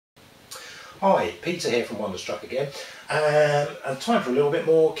Hi, Peter here from Wonderstruck again, and time for a little bit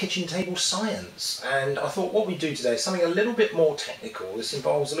more kitchen table science. And I thought what we do today is something a little bit more technical. This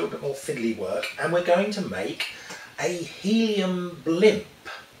involves a little bit more fiddly work, and we're going to make a helium blimp.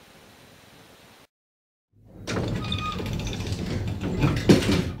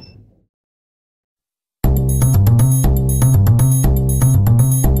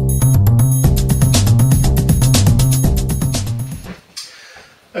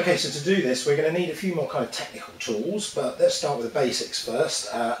 Okay, so to do this we're going to need a few more kind of technical tools, but let's start with the basics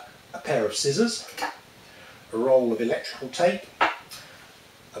first. A pair of scissors, a roll of electrical tape,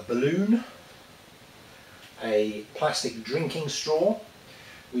 a balloon, a plastic drinking straw.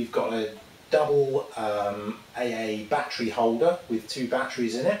 We've got a double AA battery holder with 2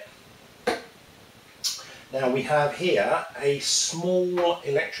 batteries in it. Now we have here a small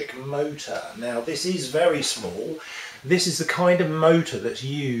electric motor. Now this is very small. This is the kind of motor that's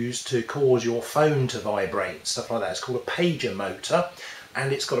used to cause your phone to vibrate, stuff like that. It's called a pager motor,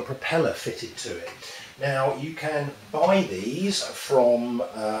 and it's got a propeller fitted to it. Now you can buy these from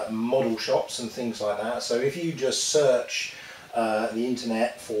model shops and things like that. So if you just search the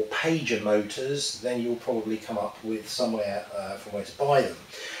internet for pager motors, then you'll probably come up with somewhere from where to buy them.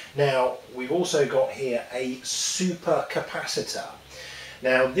 Now we've also got here a supercapacitor.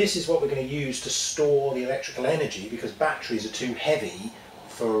 Now this is what we're going to use to store the electrical energy, because batteries are too heavy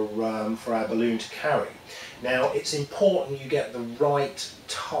for our balloon to carry. Now it's important you get the right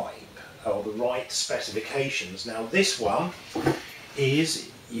type or the right specifications. Now this one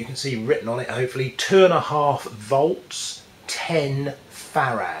is, you can see written on it hopefully, 2.5 volts, 10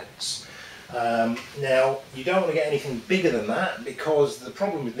 farads. Now you don't want to get anything bigger than that, because the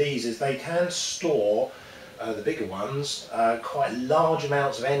problem with these is they can store, the bigger ones, quite large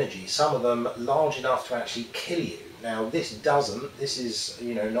amounts of energy, some of them large enough to actually kill you. Now this doesn't. This is,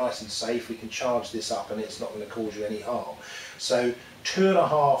 you know, nice and safe. We can charge this up and it's not going to cause you any harm. So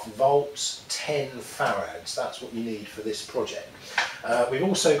 2.5 volts, 10 farads, that's what you need for this project. We've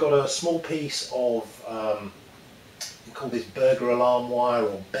also got a small piece of we call this burglar alarm wire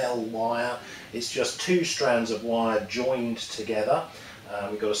or bell wire. It's just 2 strands of wire joined together.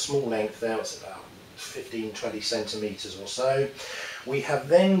 We've got a small length there, it's about 15-20 centimeters or so. We have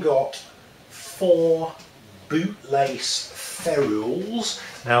then got 4 bootlace ferrules.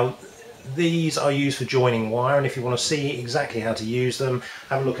 Now these are used for joining wire, and if you want to see exactly how to use them,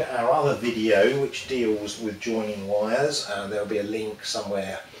 have a look at our other video which deals with joining wires, and there'll be a link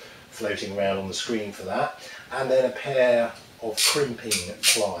somewhere floating around on the screen for that. And then a pair of crimping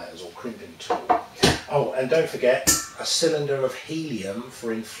pliers or crimping tool. Oh, and don't forget a cylinder of helium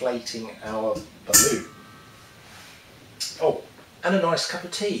for inflating our balloon. Oh, and a nice cup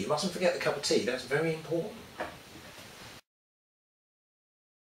of tea. You mustn't forget the cup of tea, that's very important.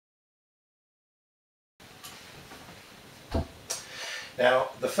 Now,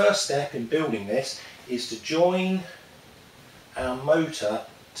 the first step in building this is to join our motor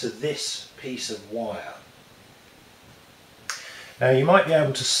to this piece of wire. Now you might be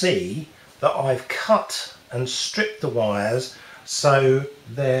able to see that I've cut and stripped the wires so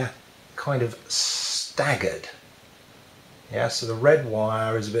they're kind of staggered. Yeah, so the red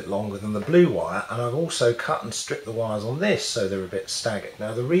wire is a bit longer than the blue wire, and I've also cut and stripped the wires on this so they're a bit staggered.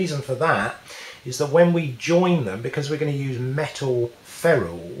 Now the reason for that is that when we join them, because we're going to use metal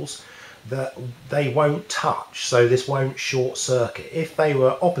ferrules, that they won't touch, so this won't short circuit. If they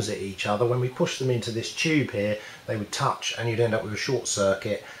were opposite each other, when we push them into this tube here, they would touch and you'd end up with a short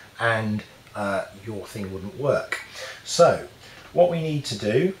circuit, and your thing wouldn't work. So what we need to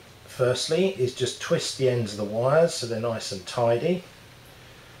do firstly is just twist the ends of the wires so they're nice and tidy.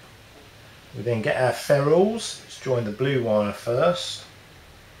 We then get our ferrules. Let's join the blue wire first.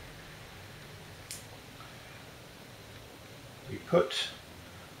 We put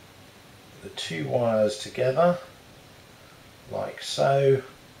the 2 wires together like so,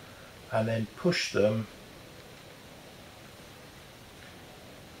 and then push them,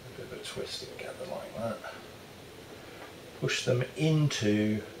 a bit of a twist together like that, push them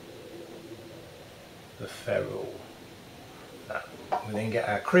into the ferrule. We then get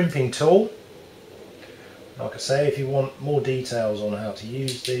our crimping tool. Like I say, if you want more details on how to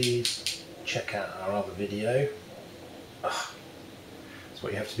use these, check out our other video.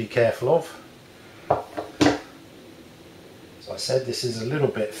 What you have to be careful of. As I said, this is a little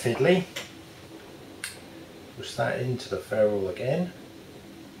bit fiddly. Push that into the ferrule again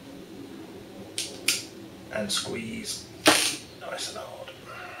and squeeze nice and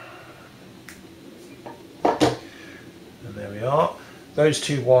hard. And there we are. Those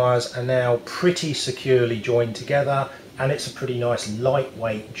 2 wires are now pretty securely joined together. and it's a pretty nice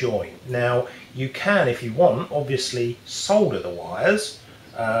lightweight joint. Now you can, if you want, obviously solder the wires.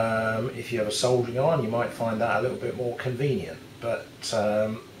 If you have a soldering iron, you might find that a little bit more convenient, but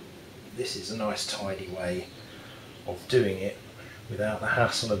this is a nice tidy way of doing it without the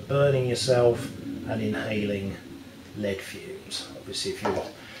hassle of burning yourself and inhaling lead fumes. Obviously if you're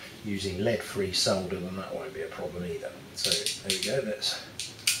using lead-free solder, then that won't be a problem either. So there we go, let's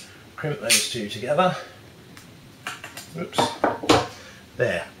crimp those two together. Oops.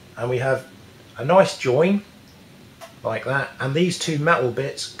 There, and we have a nice join like that, and these two metal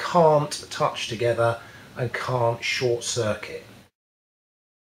bits can't touch together and can't short circuit.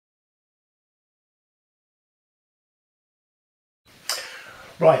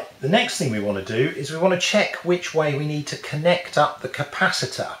 Right, the next thing we want to do is we want to check which way we need to connect up the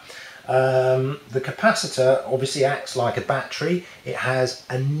capacitor. The capacitor obviously acts like a battery. It has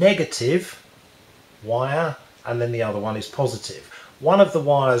a negative wire and then the other one is positive. One of the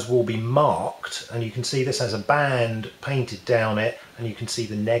wires will be marked, and you can see this has a band painted down it, and you can see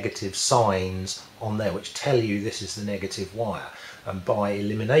the negative signs on there which tell you this is the negative wire, and by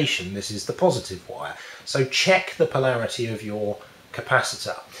elimination this is the positive wire. So check the polarity of your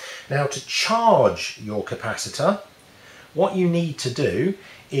capacitor. Now to charge your capacitor, what you need to do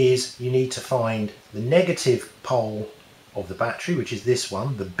is you need to find the negative pole of the battery, which is this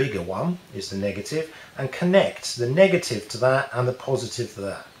one, the bigger one is the negative, and connect the negative to that and the positive to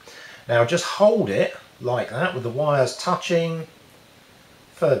that. Now just hold it like that with the wires touching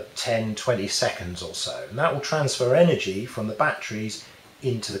for 10-20 seconds or so, and that will transfer energy from the batteries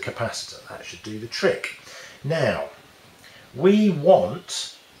into the capacitor. That should do the trick. Now we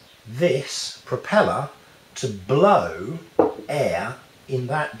want this propeller to blow air in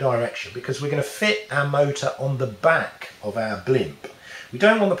that direction because we're going to fit our motor on the back of our blimp. We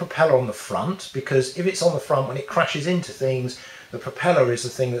don't want the propeller on the front, because if it's on the front, when it crashes into things, the propeller is the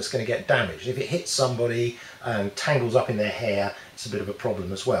thing that's going to get damaged. If it hits somebody and tangles up in their hair, it's a bit of a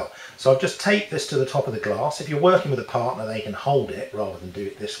problem as well. So I've just taped this to the top of the glass. If you're working with a partner, they can hold it rather than do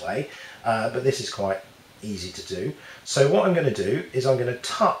it this way, but this is quite easy to do. So what I'm going to do is I'm going to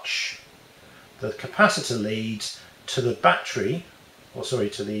touch the capacitor leads to the battery, or sorry,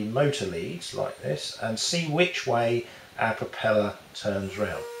 to the motor leads like this, and see which way our propeller turns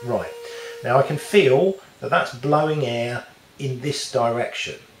round. Right, now I can feel that that's blowing air in this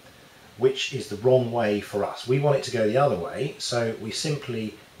direction, which is the wrong way for us. We want it to go the other way, so we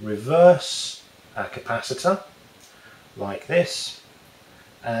simply reverse our capacitor like this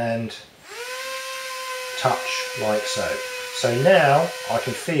and touch like so. So now I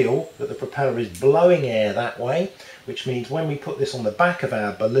can feel that the propeller is blowing air that way, which means when we put this on the back of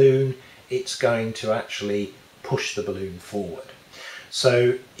our balloon, it's going to actually push the balloon forward.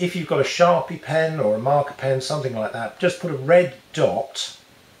 So if you've got a Sharpie pen or a marker pen, something like that, just put a red dot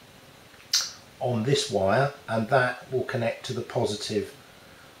on this wire and that will connect to the positive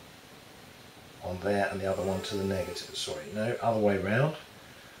on there and the other one to the negative. Sorry, no, other way around.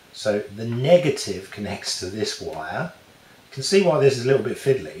 So the negative connects to this wire. You can see why this is a little bit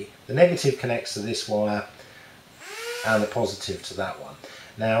fiddly. The negative connects to this wire and the positive to that one.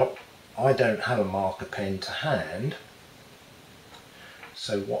 Now I don't have a marker pen to hand,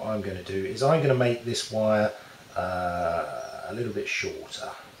 so what I'm going to do is I'm going to make this wire a little bit shorter,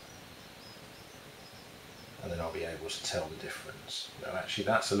 and then I'll be able to tell the difference. No, actually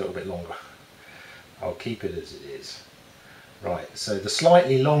that's a little bit longer. I'll keep it as it is. Right, so the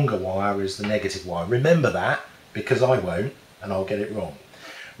slightly longer wire is the negative wire. Remember that, because I won't and I'll get it wrong.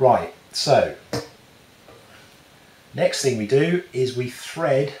 Right, so next thing we do is we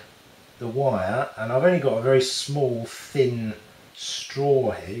thread the wire, and I've only got a very small thin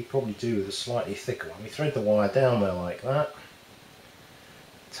straw here. You probably do with a slightly thicker one. We thread the wire down there like that,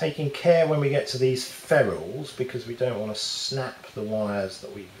 taking care when we get to these ferrules, because we don't want to snap the wires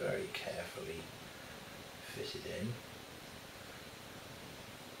that we very carefully fitted in.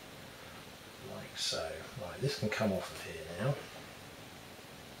 Like so. Right, this can come off of here now.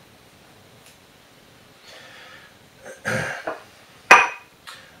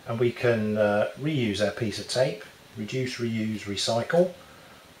 And we can reuse our piece of tape, reduce, reuse, recycle,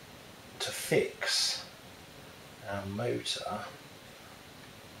 to fix our motor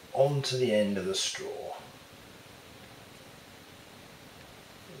onto the end of the straw.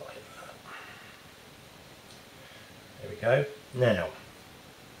 Like that. There we go. Now,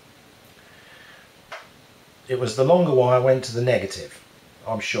 it was the longer wire went to the negative,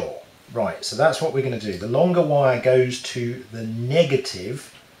 I'm sure. Right, so that's what we're going to do. The longer wire goes to the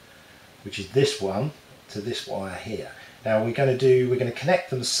negative, which is this one, to this wire here. Now we're going to connect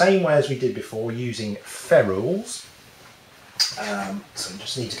them the same way as we did before, using ferrules. So we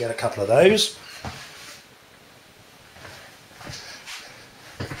just need to get a couple of those.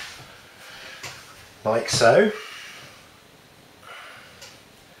 Like so.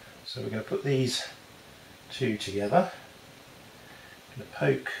 So we're going to put these two together. I'm going to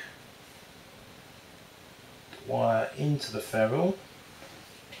poke the wire into the ferrule.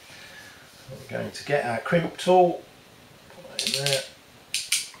 We're going to get our crimp tool, put it in there,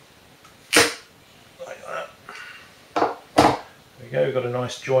 like that. There we go, we've got a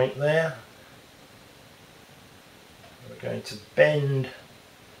nice joint there. We're going to bend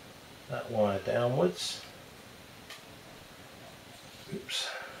that wire downwards. Oops.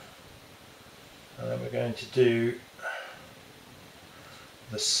 And then we're going to do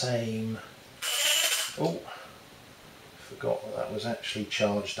the same. Oh, forgot that was actually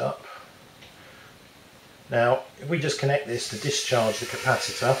charged up. Now, if we just connect this to discharge the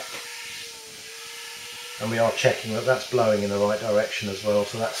capacitor, and we are checking that that's blowing in the right direction as well,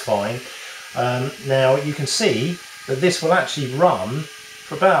 so that's fine. Now you can see that this will actually run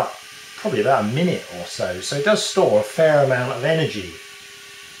for probably about a minute or so, so it does store a fair amount of energy.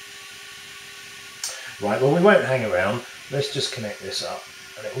 Right, well we won't hang around, let's just connect this up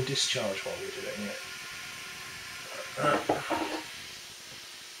and it will discharge while we're doing it. Like that.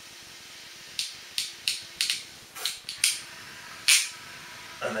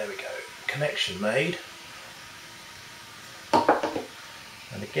 And there we go, connection made.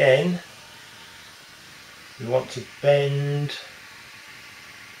 And again, we want to bend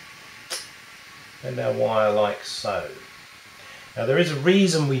our wire like so. Now there is a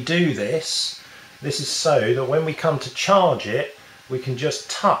reason we do this. This is so that when we come to charge it, we can just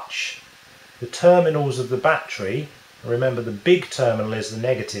touch the terminals of the battery. Remember, the big terminal is the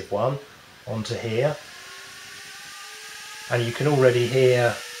negative one, onto here. And you can already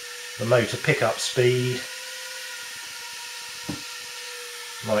hear the motor pick up speed,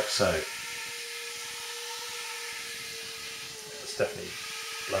 like so. It's definitely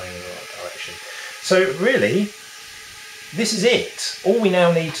blowing in the right direction. So really, this is it. All we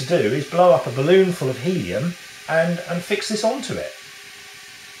now need to do is blow up a balloon full of helium and fix this onto it.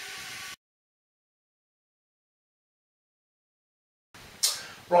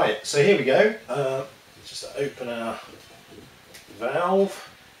 Right, so here we go. Just open our valve.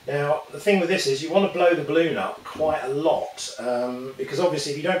 Now the thing with this is you want to blow the balloon up quite a lot, because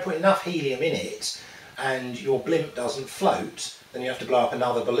obviously if you don't put enough helium in it and your blimp doesn't float, then you have to blow up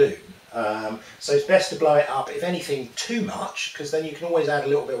another balloon. So it's best to blow it up, if anything, too much, because then you can always add a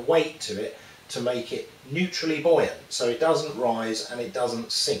little bit of weight to it to make it neutrally buoyant, so it doesn't rise and it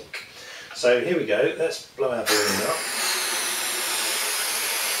doesn't sink. So here we go, let's blow our balloon up.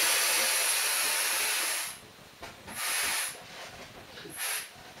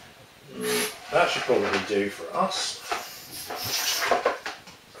 That should probably do for us.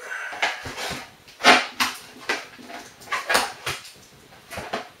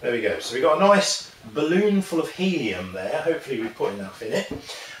 There we go. So we've got a nice balloon full of helium there. Hopefully we've put enough in it.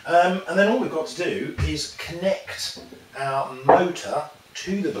 And then all we've got to do is connect our motor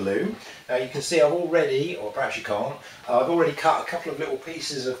to the balloon. Now you can see I've already, or perhaps you can't, I've already cut a couple of little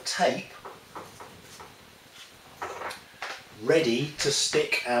pieces of tape ready to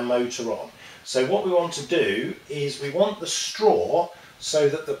stick our motor on. So what we want to do is we want the straw so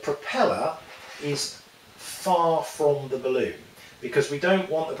that the propeller is far from the balloon, because we don't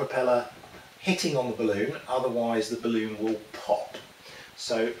want the propeller hitting on the balloon, otherwise the balloon will pop.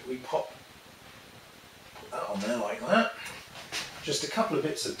 So we put that on there like that. Just a couple of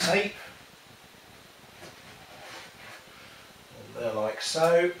bits of tape on there like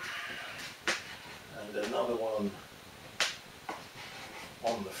so, and another one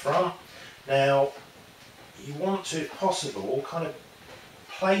on the front. Now you want to, if possible, kind of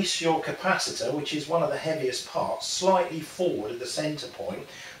place your capacitor, which is one of the heaviest parts, slightly forward at the centre point,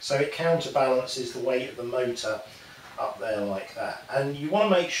 so it counterbalances the weight of the motor up there like that. And you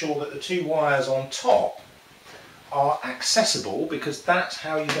want to make sure that the two wires on top are accessible, because that's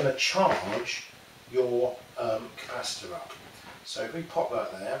how you're going to charge your capacitor up. So if we pop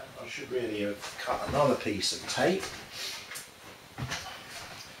that there, I should really have cut another piece of tape.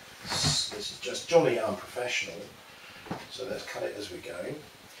 This is just jolly unprofessional, so let's cut it as we go.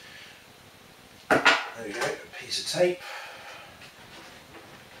 There we go, a piece of tape.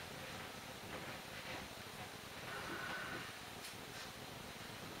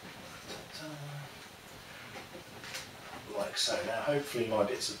 Like so. Now hopefully my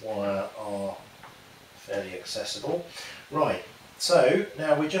bits of wire are fairly accessible. Right, so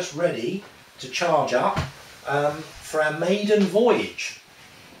now we're just ready to charge up for our maiden voyage.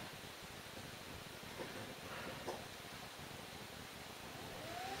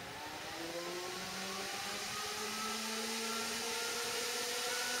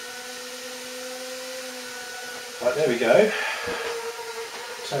 Right, there we go.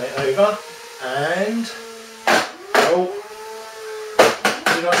 Turn it over and, oh,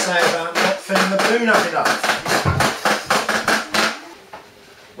 what did I say about not filling the balloon up enough?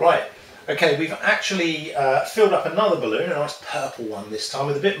 Right, okay, we've actually filled up another balloon, a nice purple one this time,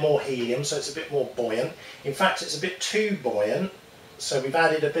 with a bit more helium, so it's a bit more buoyant. In fact, it's a bit too buoyant, so we've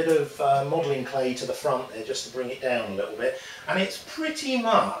added a bit of modelling clay to the front there just to bring it down a little bit, and it's pretty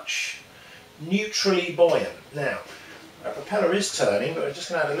much neutrally buoyant. Now, our propeller is turning, but we're just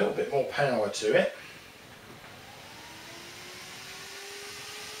going to add a little bit more power to it.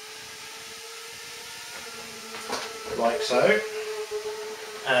 Like so.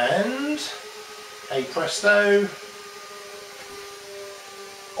 And, hey presto,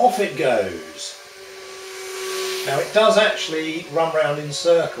 off it goes. Now it does actually run round in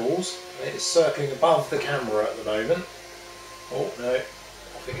circles. It's circling above the camera at the moment. Oh no,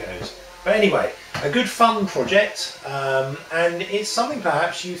 off it goes. But anyway, a good fun project, and it's something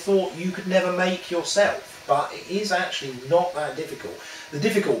perhaps you thought you could never make yourself, but it is actually not that difficult. The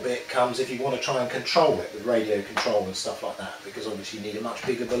difficult bit comes if you want to try and control it with radio control and stuff like that, because obviously you need a much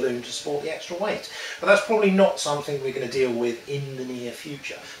bigger balloon to support the extra weight. But that's probably not something we're going to deal with in the near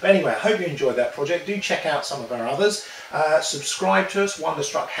future. But anyway, I hope you enjoyed that project. Do check out some of our others. Subscribe to us,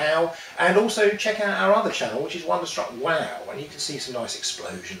 WonderstruckHow, and also check out our other channel, which is WonderstruckWow, and you can see some nice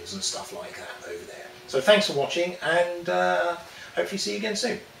explosions and stuff like that over there. So thanks for watching, and hopefully see you again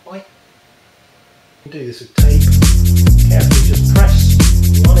soon. Bye. Do this with tape. Carefully.